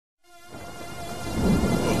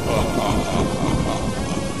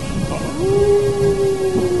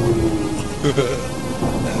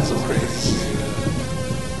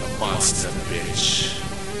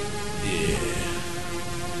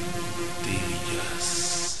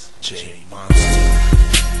J Monsta,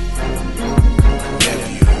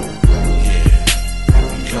 nephew, yeah,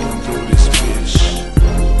 we coming through this bitch.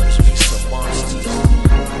 Must be some monsters.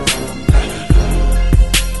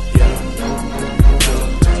 Yeah,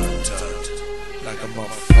 like a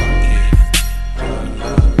motherfucking yeah,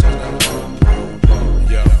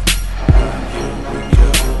 here we go.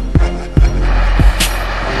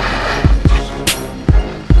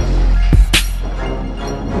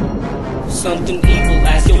 Something evil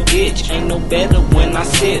as your bitch, ain't no better when I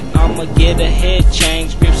sit. I'ma get a head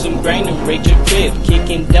change, grip some grain and raid your crib.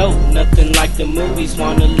 Kicking dope, nothing like the movies.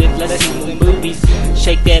 Wanna live, let's see some boobies.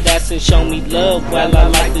 Shake that ass and show me love while I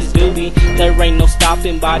like this duty. There ain't no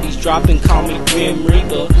stopping, bodies dropping, call me Grim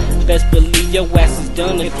Reaper. Best believe your ass is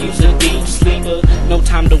done if you's a deep sleeper. No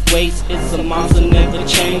time to waste, it's a monster, never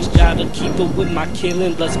change. Gotta keep up with my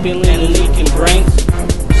killing, blood spilling and leaking brains.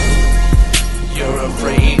 You're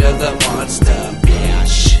afraid of the monster,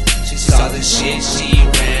 bitch. She saw the shit, she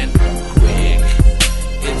ran quick.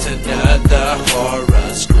 It's another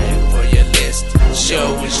horror script for your list.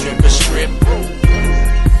 Show and strip a strip.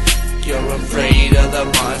 You're afraid of the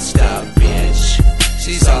monster, bitch.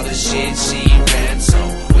 She saw the shit, she ran so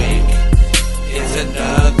quick. It's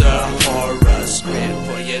another horror script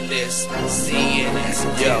for your list. Seeing as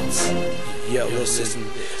kids. Yo, listen to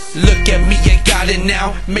this. Look at me, I got it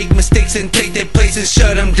now. Make mistakes and take their place and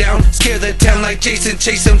shut them down. Scare the town like Jason,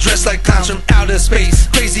 chase them dressed like clowns from outer space.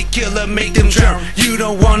 Crazy killer, make them drown. You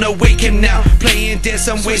don't wanna wake him now. Playing dead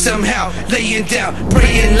some way, somehow. Laying down,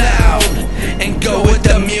 praying loud. And go with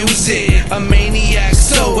the music. A maniac,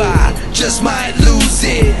 so I just might lose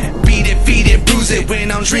it. Beat it, feed it, bruise it.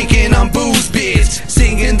 When I'm drinking, I'm booze, bitch.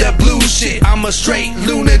 Singing the blues shit. I'm a straight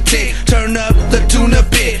lunatic. Turn up the tuna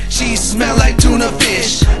bit. She smell like tuna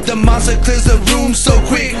fish. The monster clears the room so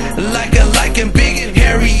quick, like and big and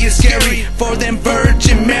hairy and scary for them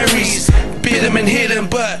Virgin Marys. Bit him and hit him,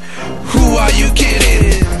 but who are you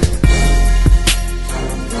kidding?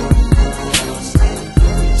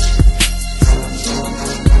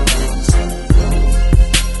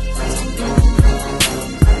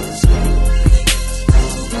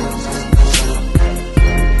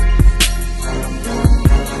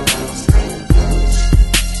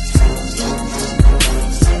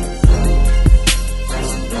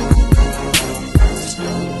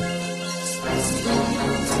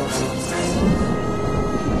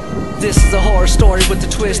 This is a horror story with a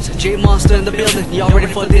twist. J Monsta in the building, y'all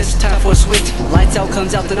ready for this? Time for a switch. Lights out,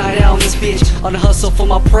 comes out the night owl in this bitch. On the hustle for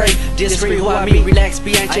my prey, discreet who I mean. Relax,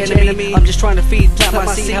 be enemy. I'm just trying to feed, plant my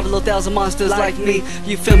seed. Have a little thousand monsters like me.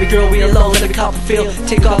 You feel me, girl? We alone in the Copperfield.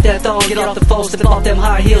 Take off that thong, get off the phone, step off them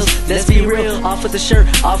high heels. Let's be real. Off with the shirt,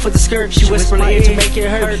 off with the skirt. She whisper in my ear to make it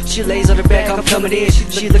hurt. She lays on her back, I'm coming in.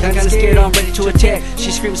 She looking kinda scared, I'm ready to attack.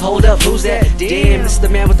 She screams, hold up, who's that? Damn, this is the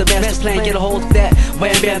man with the master plan. Get a hold of that.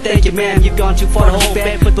 Wham bam, thank you, ma'am. You've gone too far to hold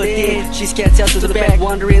back, but then she scats out to the back,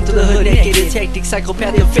 wandering through the hood naked. It's hectic,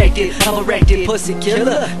 psychopath infected. I'm erected, pussy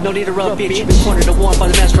killer. No need to rub, bitch. You've been cornered and warned by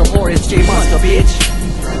the master of horror. It's J Monsta, bitch.